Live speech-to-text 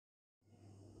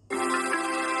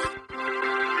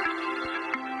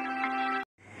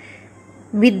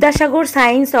Vidyasagar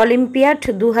science olympiad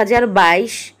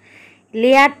 2022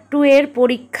 layer 2 एर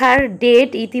परीक्षार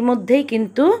date इतिमध्येই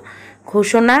কিন্তু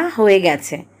ঘোষণা হয়ে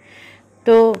গেছে।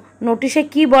 তো নোটিশে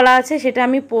কি বলা আছে সেটা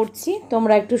আমি পড়ছি,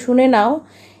 তোমরা একটু শুনে নাও।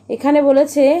 এখানে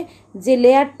বলেছে যে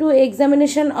layer 2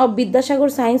 examination of Vidyasagar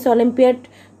science olympiad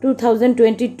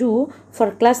 2022 for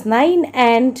class 9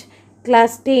 and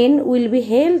class 10 will be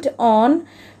held on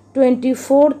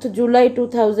 24th July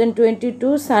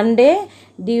 2022 Sunday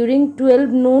during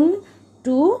 12 noon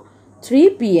to 3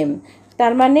 PM।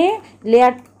 তার মানে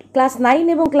লেয়ার ক্লাস 9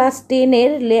 এবং ক্লাস 10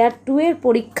 এর লেয়ার 2 এর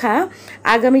পরীক্ষা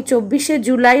আগামী 24শে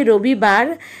জুলাই রবিবার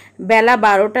বেলা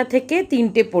 12টা থেকে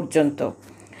 3টে পর্যন্ত।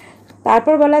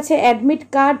 তারপর বলা আছে admit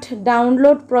card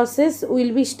download process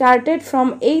will be started from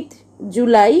 8th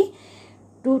July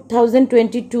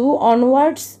 2022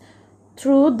 onwards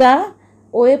through the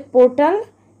web portal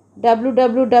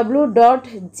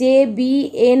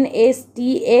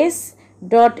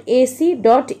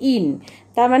www.jbnsts.ac.in।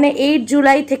 তার মানে 8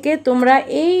 জুলাই থেকে তোমরা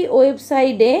এই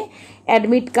ওয়েবসাইটে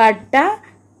অ্যাডমিট কার্ডটা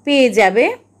পেয়ে যাবে।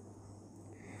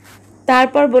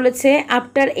 তারপর বলেছে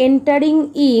after entering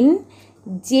in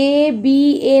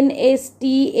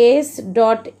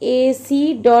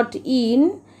jbnsts.ac.in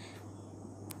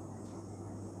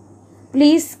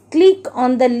please click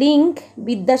on the link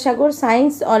Vidyasagar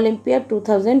science olympiad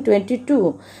 2022।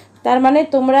 তার মানে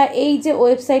তোমরা এই যে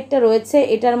ওয়েবসাইটটা রয়েছে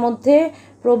এটার মধ্যে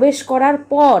প্রবেশ করার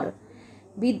পর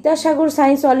বিদ্যাসাগর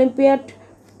সায়েন্স অলিম্পিয়াড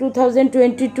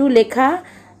 2022 লেখা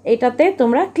এটাতে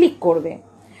তোমরা ক্লিক করবে।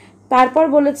 তারপর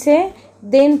বলেছে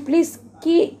দেন please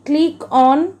click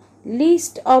on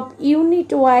list of unit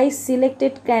wise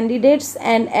selected candidates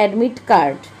and admit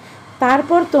card.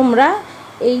 তারপর তোমরা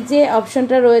এই যে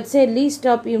অপশনটা রয়েছে list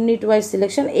of unit wise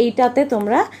selection এইটাতে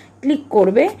তোমরা ক্লিক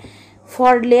করবে।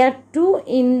 For layer 2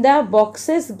 in the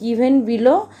boxes given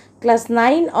below class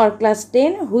 9 or class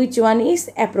 10 which one is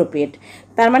appropriate.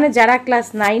 তার মানে যারা ক্লাস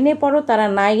 9-এ পড়ো তারা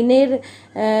 9-এর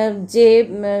যে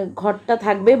ঘরটা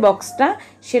থাকবে বক্সটা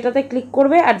সেটাতে ক্লিক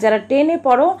করবে, আর যারা 10-এ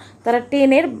পড়ো তারা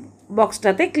 10-এর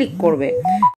বক্সটাতে ক্লিক করবে।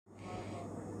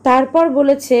 তারপর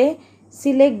বলেছে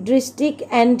select district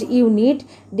and unit.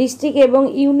 District এবং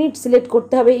ইউনিট সিলেক্ট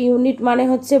করতে হবে। ইউনিট মানে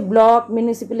হচ্ছে ব্লক,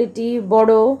 মিউনিসিপ্যালিটি,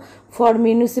 বড় ফর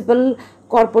মিউনিসিপ্যাল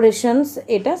কর্পোরেশনস,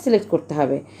 এটা সিলেক্ট করতে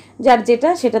হবে। যার যেটা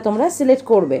সেটা তোমরা সিলেক্ট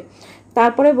করবে।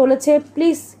 তারপরে বলেছে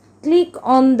please click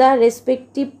on the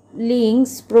respective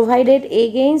links provided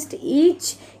against each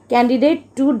candidate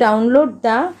to download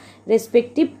the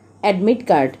respective admit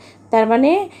card. তার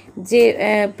মানে যে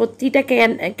প্রতিটা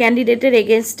ক্যান্ডিডেটের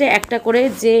এগেনস্টে একটা করে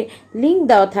যে লিঙ্ক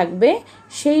দেওয়া থাকবে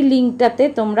সেই লিঙ্কটাতে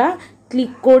তোমরা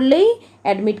ক্লিক করলেই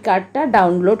অ্যাডমিট কার্ডটা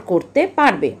ডাউনলোড করতে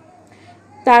পারবে।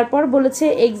 তারপর বলেছে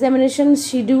examination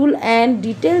schedule and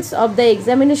details of the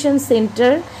examination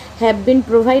centre have been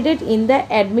provided in the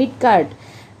admit card.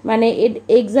 মানে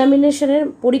এক্সামিনেশনের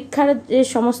পরীক্ষার যে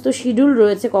সমস্ত শিডিউল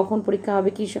রয়েছে, কখন পরীক্ষা হবে,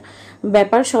 কী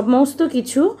ব্যাপার সমস্ত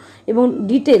কিছু এবং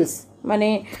ডিটেলস মানে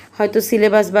হয়তো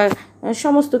সিলেবাস বা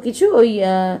সমস্ত কিছু ওই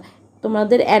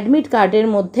তোমাদের অ্যাডমিট কার্ডের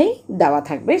মধ্যেই দেওয়া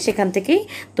থাকবে, সেখান থেকেই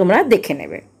তোমরা দেখে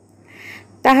নেবে।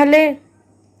 তাহলে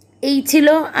এই ছিল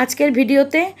আজকের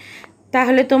ভিডিওতে।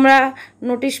 তাহলে তোমরা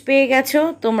নোটিশ পেয়ে গেছো।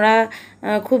 তোমরা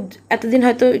খুব এতদিন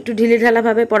হয়তো একটু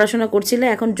ঢিলেঢালাভাবে পড়াশোনা করছিলে,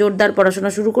 এখন জোরদার পড়াশোনা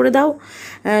শুরু করে দাও।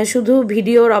 শুধু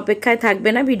ভিডিওর অপেক্ষায় থাকবে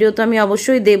না, ভিডিও তো আমি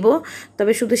অবশ্যই দেব,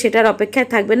 তবে শুধু সেটার অপেক্ষায়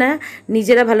থাকবে না,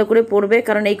 নিজেরা ভালো করে পড়বে,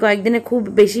 কারণ এই কয়েকদিনে খুব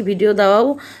বেশি ভিডিও দেওয়াও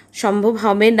সম্ভব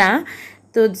হবে না।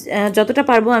 তো যতটা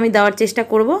পারবো আমি দেওয়ার চেষ্টা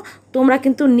করব। তোমরা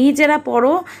কিন্তু নিজেরা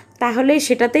পড়ো, তাহলে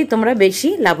সেটাতেই তোমরা বেশি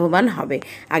লাভবান হবে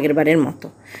আগেরবারের মতো।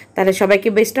 তাহলে সবাইকে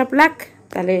বেস্ট অফ লাক।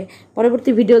 তাহলে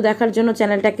পরবর্তী ভিডিও দেখার জন্য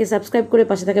চ্যানেলটাকে সাবস্ক্রাইব করে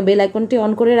পাশে থাকা বেল আইকনটি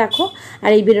অন করে রাখো,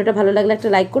 আর এই ভিডিওটা ভালো লাগলে একটা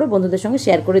লাইক করো, বন্ধুদের সঙ্গে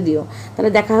শেয়ার করে দিও।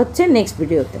 তাহলে দেখা হচ্ছে নেক্সট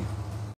ভিডিওতে।